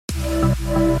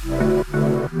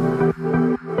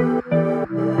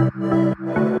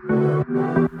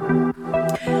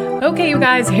you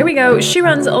guys, here we go. She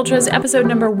Runs Ultras, episode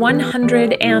number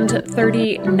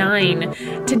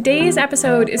 139. Today's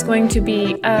episode is going to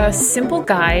be a simple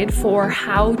guide for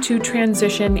how to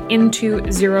transition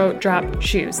into zero drop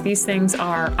shoes. These things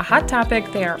are a hot topic.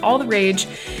 They are all the rage.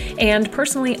 And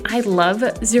personally, I love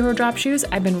zero drop shoes.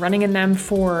 I've been running in them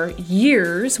for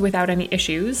years without any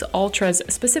issues, Ultras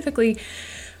specifically.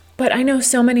 But I know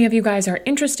so many of you guys are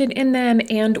interested in them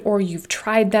or you've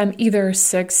tried them either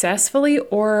successfully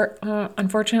or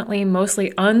unfortunately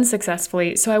mostly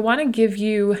unsuccessfully. So I want to give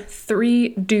you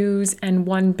 3 do's and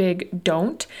 1 big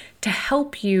don't to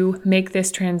help you make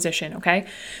this transition, okay?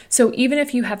 So even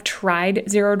if you have tried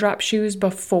zero drop shoes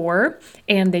before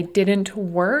and they didn't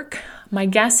work, my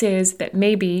guess is that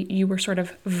maybe you were sort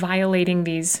of violating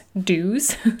these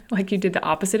do's, like you did the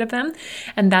opposite of them,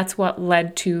 and that's what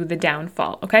led to the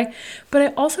downfall, okay? But I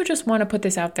also just want to put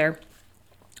this out there.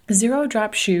 Zero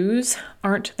drop shoes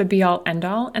aren't the be all end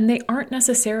all, and they aren't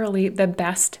necessarily the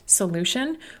best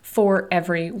solution for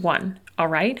everyone. All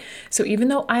right. So even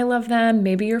though I love them,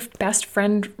 maybe your best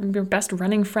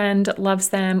running friend loves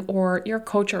them, or your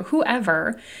coach or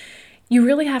whoever, you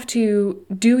really have to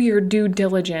do your due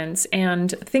diligence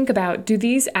and think about, do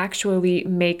these actually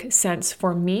make sense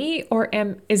for me? Or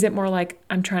is it more like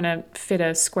I'm trying to fit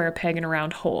a square peg in a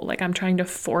round hole? Like I'm trying to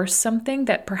force something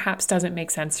that perhaps doesn't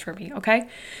make sense for me, okay?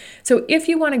 So if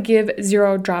you want to give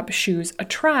zero drop shoes a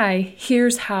try,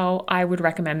 here's how I would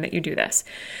recommend that you do this.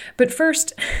 But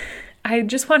first, I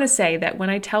just want to say that when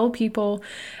I tell people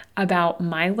about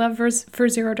my love for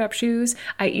zero drop shoes,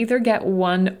 I either get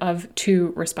one of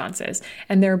 2 responses,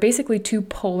 and there are basically 2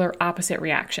 polar opposite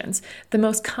reactions. The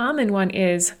most common one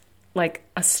is like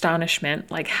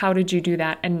astonishment, like how did you do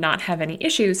that and not have any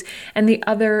issues? And the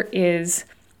other is,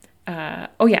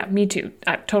 oh yeah, me too,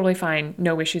 totally fine,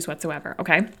 no issues whatsoever,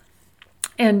 okay?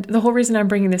 And the whole reason I'm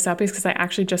bringing this up is because I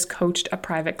actually just coached a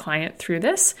private client through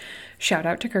this. Shout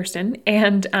out to Kirsten.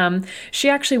 And she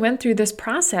actually went through this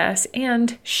process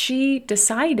and she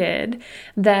decided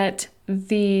that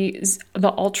the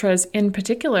Ultras in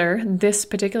particular, this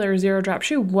particular zero drop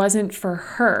shoe wasn't for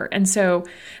her. And so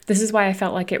this is why I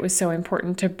felt like it was so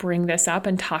important to bring this up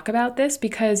and talk about this,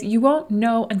 because you won't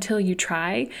know until you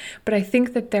try. But I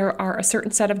think that there are a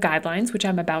certain set of guidelines, which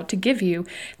I'm about to give you,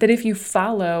 that if you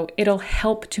follow, it'll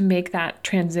help to make that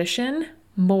transition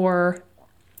more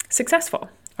successful.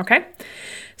 Okay,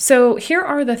 so here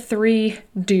are the 3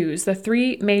 do's, the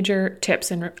 3 major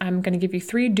tips, and I'm going to give you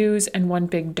 3 do's and 1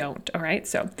 big don't. All right,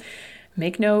 so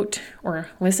make note or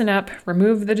listen up,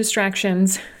 remove the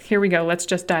distractions. Here we go. Let's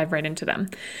just dive right into them.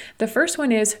 The first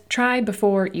one is try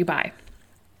before you buy.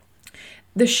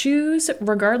 The shoes,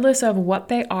 regardless of what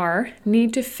they are,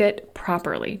 need to fit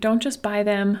properly. Don't just buy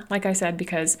them, like I said,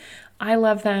 because I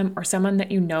love them or someone that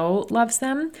you know loves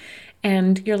them,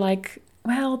 and you're like,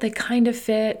 well, they kind of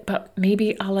fit, but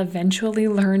maybe I'll eventually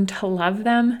learn to love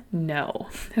them. No,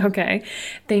 okay?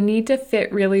 They need to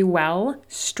fit really well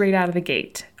straight out of the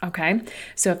gate, okay?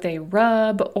 So if they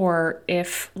rub, or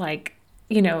if the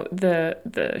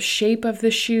shape of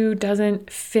the shoe doesn't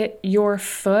fit your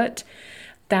foot,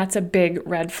 that's a big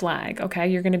red flag, okay?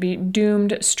 You're going to be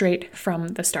doomed straight from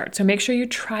the start. So make sure you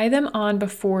try them on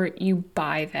before you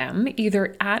buy them,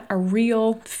 either at a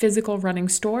real physical running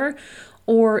store,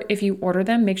 or if you order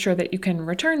them, make sure that you can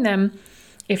return them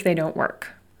if they don't work.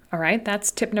 All right,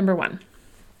 that's tip number 1.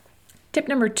 Tip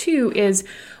number 2 is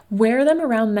wear them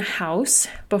around the house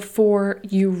before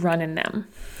you run in them.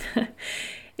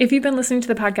 If you've been listening to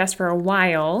the podcast for a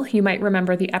while, you might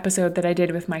remember the episode that I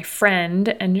did with my friend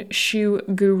and shoe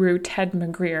guru, Ted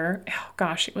McGreer. Oh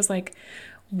gosh, it was like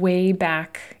way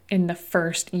back in the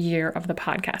first year of the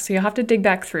podcast. So you'll have to dig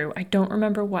back through. I don't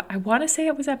remember I want to say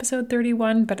it was episode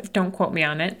 31, but don't quote me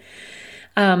on it.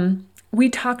 We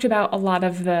talked about a lot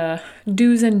of the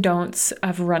do's and don'ts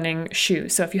of running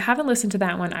shoes. So if you haven't listened to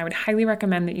that one, I would highly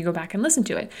recommend that you go back and listen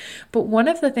to it. But one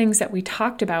of the things that we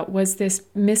talked about was this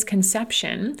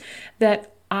misconception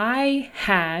that I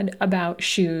had about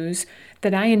shoes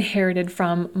that I inherited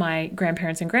from my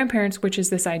grandparents and grandparents, which is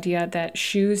this idea that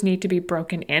shoes need to be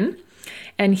broken in.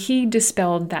 And he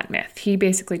dispelled that myth. He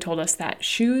basically told us that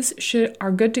shoes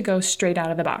are good to go straight out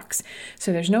of the box.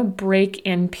 So there's no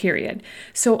break-in period.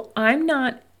 So I'm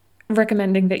not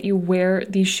recommending that you wear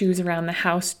these shoes around the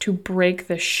house to break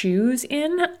the shoes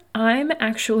in. I'm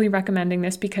actually recommending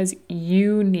this because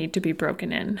you need to be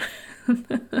broken in.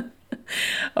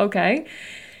 Okay?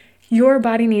 Your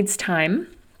body needs time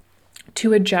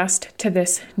to adjust to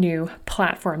this new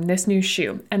platform, this new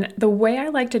shoe. And the way I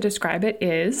like to describe it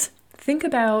is, think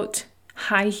about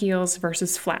high heels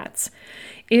versus flats.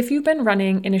 If you've been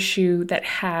running in a shoe that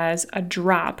has a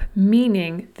drop,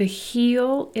 meaning the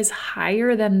heel is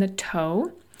higher than the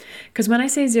toe, because when I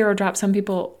say zero drop, some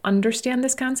people understand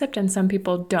this concept and some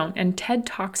people don't. And Ted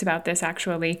talks about this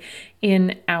actually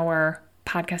in our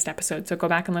podcast episode. So go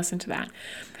back and listen to that.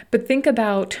 But think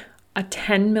about a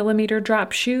 10 millimeter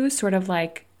drop shoe, sort of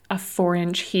like a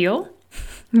 4-inch heel.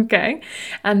 Okay.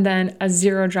 And then a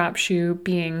zero drop shoe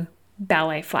being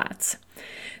ballet flats.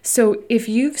 So if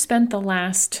you've spent the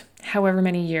last however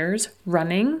many years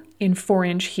running in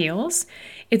 4-inch heels,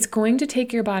 it's going to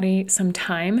take your body some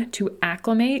time to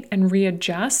acclimate and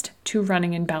readjust to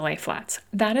running in ballet flats.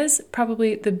 That is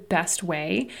probably the best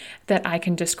way that I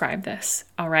can describe this.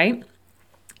 All right.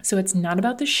 So it's not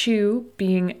about the shoe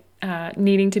being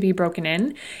needing to be broken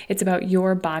in. It's about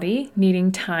your body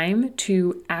needing time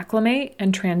to acclimate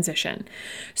and transition.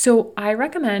 So I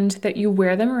recommend that you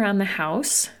wear them around the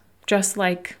house, just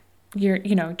like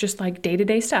just like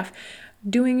day-to-day stuff,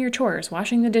 doing your chores,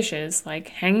 washing the dishes, like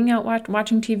hanging out,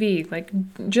 watching TV, like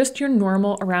just your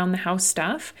normal around the house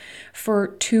stuff for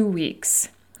 2 weeks.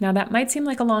 Now that might seem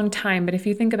like a long time, but if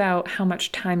you think about how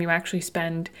much time you actually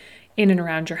spend in and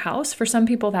around your house, for some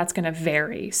people that's going to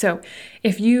vary. So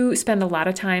if you spend a lot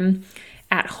of time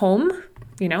at home,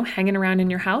 hanging around in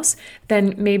your house,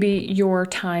 then maybe your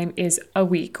time is a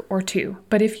week or 2.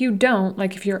 But if you don't,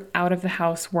 like if you're out of the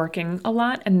house working a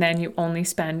lot and then you only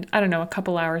spend, a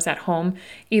couple hours at home,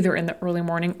 either in the early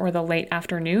morning or the late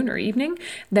afternoon or evening,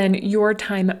 then your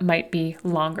time might be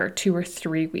longer, 2 or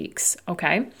 3 weeks.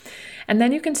 Okay. And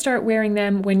then you can start wearing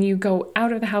them when you go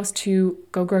out of the house to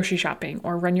go grocery shopping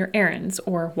or run your errands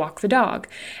or walk the dog.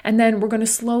 And then we're going to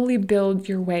slowly build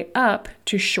your way up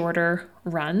to shorter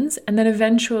runs and then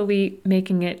eventually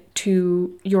making it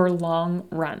to your long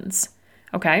runs.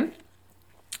 Okay?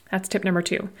 That's tip number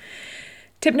 2.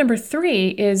 Tip number 3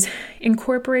 is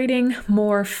incorporating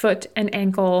more foot and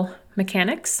ankle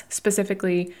mechanics,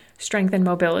 specifically strength and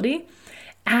mobility,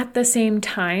 at the same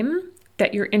time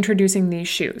that you're introducing these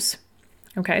shoes.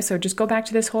 Okay, so just go back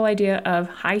to this whole idea of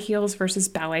high heels versus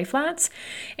ballet flats.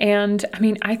 And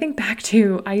I think back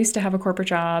to, I used to have a corporate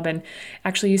job and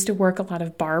actually used to work a lot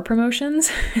of bar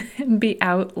promotions and be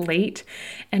out late,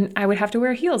 and I would have to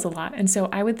wear heels a lot. And so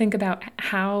I would think about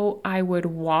how I would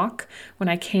walk when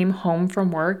I came home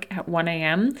from work at 1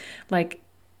 a.m. Like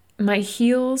my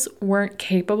heels weren't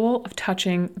capable of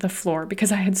touching the floor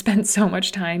because I had spent so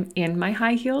much time in my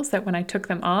high heels that when I took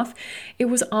them off, it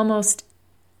was almost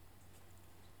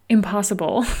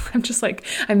impossible.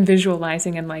 I'm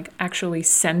visualizing and actually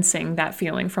sensing that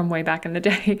feeling from way back in the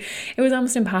day. It was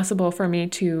almost impossible for me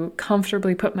to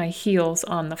comfortably put my heels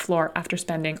on the floor after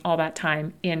spending all that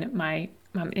time in my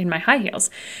high heels.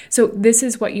 So this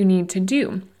is what you need to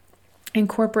do.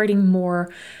 Incorporating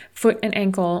more foot and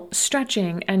ankle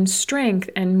stretching and strength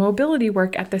and mobility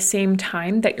work at the same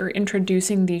time that you're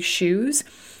introducing these shoes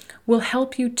will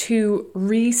help you to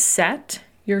reset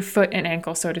your foot and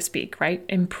ankle, so to speak, right?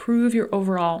 Improve your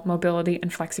overall mobility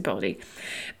and flexibility.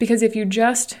 Because if you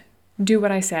just do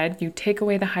what I said, you take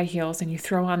away the high heels and you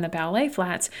throw on the ballet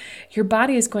flats, your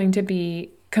body is going to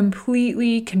be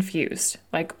completely confused.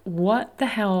 Like, what the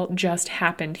hell just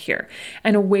happened here?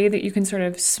 And a way that you can sort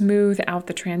of smooth out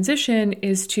the transition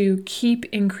is to keep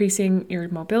increasing your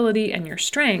mobility and your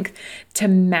strength to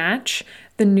match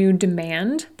the new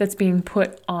demand that's being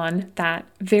put on that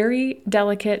very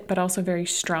delicate but also very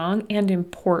strong and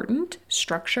important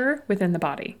structure within the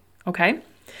body. Okay?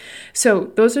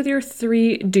 So those are your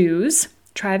 3 do's.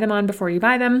 Try them on before you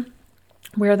buy them.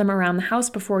 Wear them around the house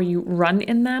before you run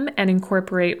in them and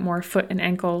incorporate more foot and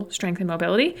ankle strength and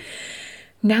mobility.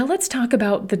 Now let's talk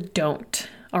about the don't.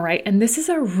 All right? And this is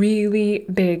a really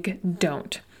big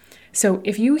don't. So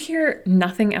if you hear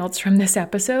nothing else from this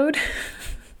episode,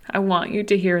 I want you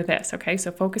to hear this, okay?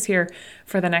 So focus here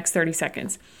for the next 30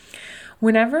 seconds.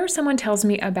 Whenever someone tells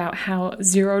me about how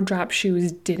zero drop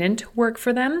shoes didn't work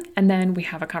for them, and then we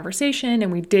have a conversation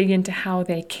and we dig into how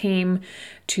they came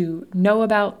to know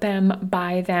about them,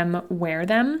 buy them, wear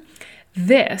them,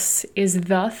 this is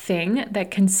the thing that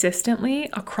consistently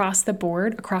across the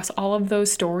board, across all of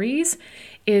those stories,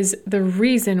 is the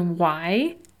reason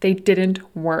why they didn't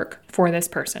work for this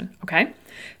person, okay?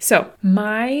 So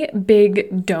my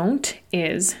big don't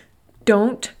is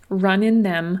don't run in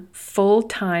them full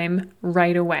time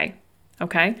right away,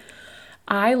 okay?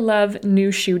 I love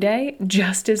new shoe day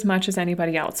just as much as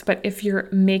anybody else, but if you're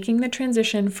making the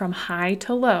transition from high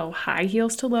to low, high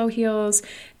heels to low heels,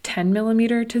 10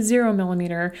 millimeter to 0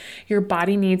 millimeter, your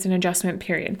body needs an adjustment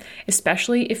period,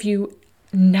 especially if you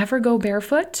never go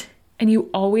barefoot and you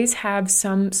always have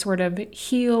some sort of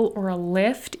heel or a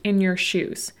lift in your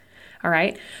shoes. All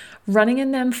right. Running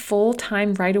in them full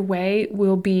time right away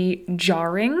will be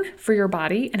jarring for your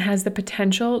body and has the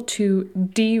potential to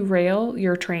derail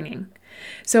your training.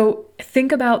 So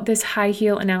think about this high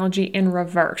heel analogy in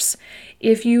reverse.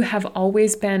 If you have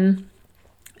always been,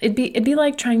 it'd be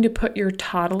like trying to put your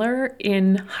toddler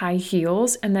in high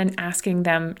heels and then asking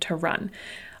them to run.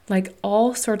 Like,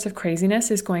 all sorts of craziness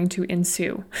is going to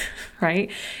ensue, right?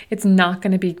 It's not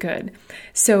going to be good.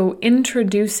 So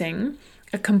introducing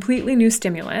a completely new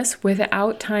stimulus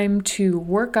without time to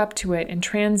work up to it and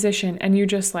transition, and you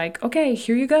just like, okay,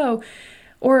 here you go.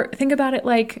 Or think about it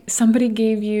like somebody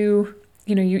gave you,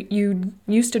 you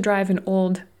used to drive an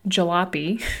old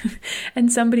jalopy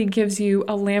and somebody gives you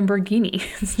a Lamborghini.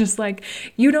 It's just like,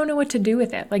 you don't know what to do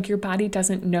with it. Like, your body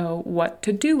doesn't know what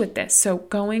to do with this. So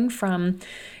going from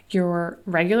your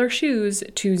regular shoes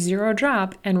to zero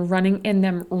drop and running in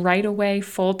them right away,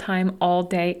 full time, all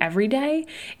day, every day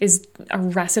is a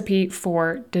recipe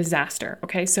for disaster.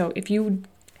 Okay. So if you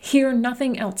hear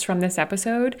nothing else from this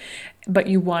episode, but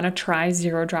you want to try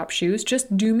zero drop shoes,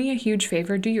 just do me a huge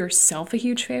favor, do yourself a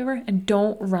huge favor, and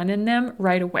don't run in them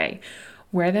right away.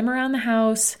 Wear them around the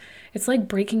house. It's like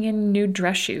breaking in new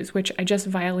dress shoes, which I just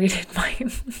violated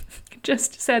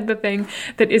just said the thing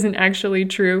that isn't actually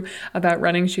true about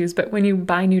running shoes. But when you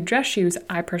buy new dress shoes,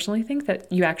 I personally think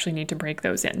that you actually need to break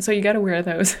those in. So you got to wear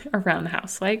those around the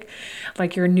house, like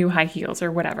your new high heels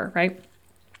or whatever, right?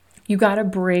 You got to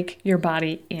break your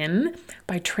body in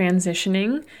by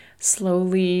transitioning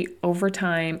slowly over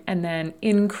time and then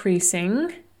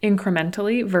increasing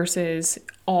incrementally versus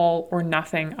all or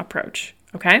nothing approach.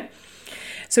 Okay.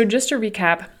 So just to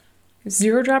recap,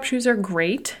 zero drop shoes are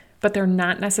great, but they're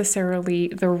not necessarily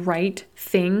the right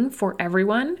thing for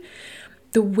everyone.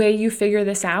 The way you figure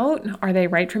this out, are they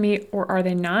right for me or are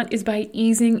they not, is by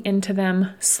easing into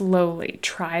them slowly.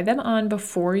 Try them on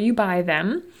before you buy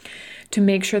them to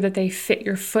make sure that they fit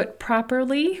your foot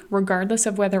properly, regardless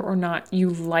of whether or not you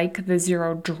like the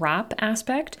zero drop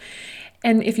aspect.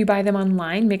 And if you buy them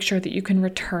online, make sure that you can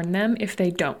return them if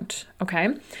they don't,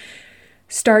 okay?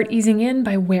 Start easing in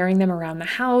by wearing them around the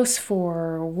house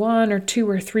for 1 or 2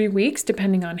 or 3 weeks,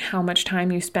 depending on how much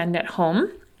time you spend at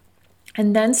home.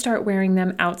 And then start wearing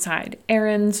them outside.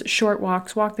 Errands, short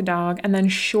walks, walk the dog, and then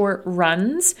short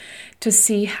runs to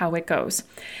see how it goes.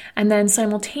 And then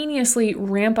simultaneously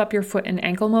ramp up your foot and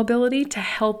ankle mobility to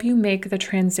help you make the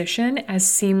transition as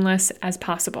seamless as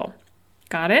possible.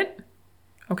 Got it?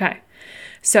 Okay.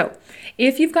 So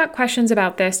if you've got questions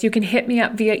about this, you can hit me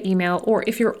up via email, or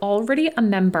if you're already a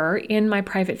member in my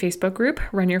private Facebook group,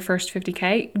 Run Your First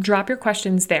 50K, drop your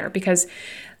questions there, because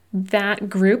that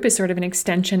group is sort of an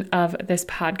extension of this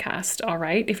podcast, all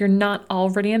right? If you're not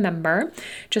already a member,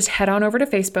 just head on over to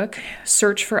Facebook,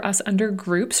 search for us under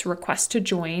groups, request to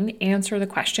join, answer the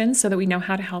questions so that we know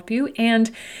how to help you.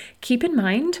 And keep in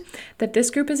mind that this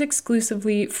group is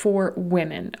exclusively for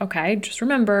women, okay? Just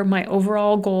remember, my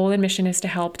overall goal and mission is to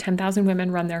help 10,000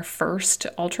 women run their first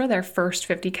ultra, their first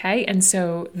 50K. And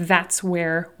so that's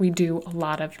where we do a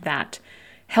lot of that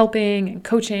helping and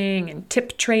coaching and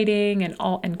tip trading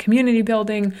and community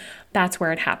building. That's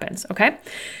where it happens, okay?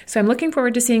 So I'm looking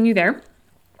forward to seeing you there.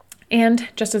 And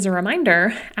just as a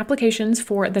reminder, applications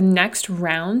for the next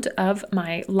round of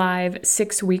my live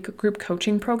 6-week group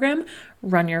coaching program,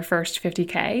 Run Your First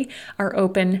 50K, are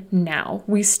open now.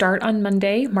 We start on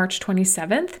Monday, March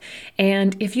 27th.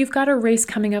 And if you've got a race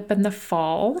coming up in the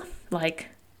fall, like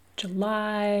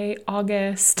July,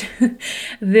 August,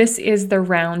 this is the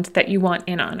round that you want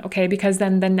in on, okay? Because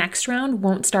then the next round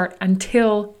won't start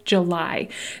until July.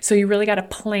 So you really got to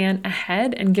plan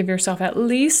ahead and give yourself at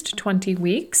least 20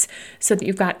 weeks so that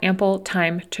you've got ample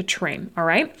time to train, all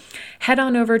right? Head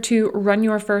on over to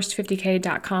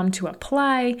runyourfirst50k.com to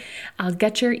apply. I'll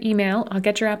get your email, I'll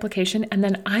get your application, and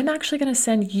then I'm actually going to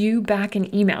send you back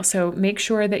an email. So make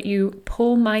sure that you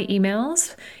pull my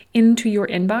emails into your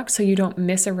inbox so you don't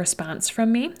miss a response from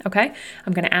me, okay?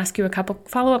 I'm going to ask you a couple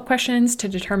follow-up questions to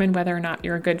determine whether or not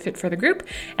you're a good fit for the group,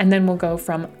 and then we'll go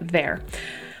from there.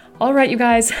 All right, you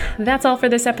guys, that's all for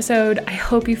this episode. I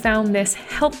hope you found this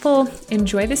helpful.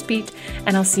 Enjoy this beat,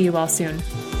 and I'll see you all soon.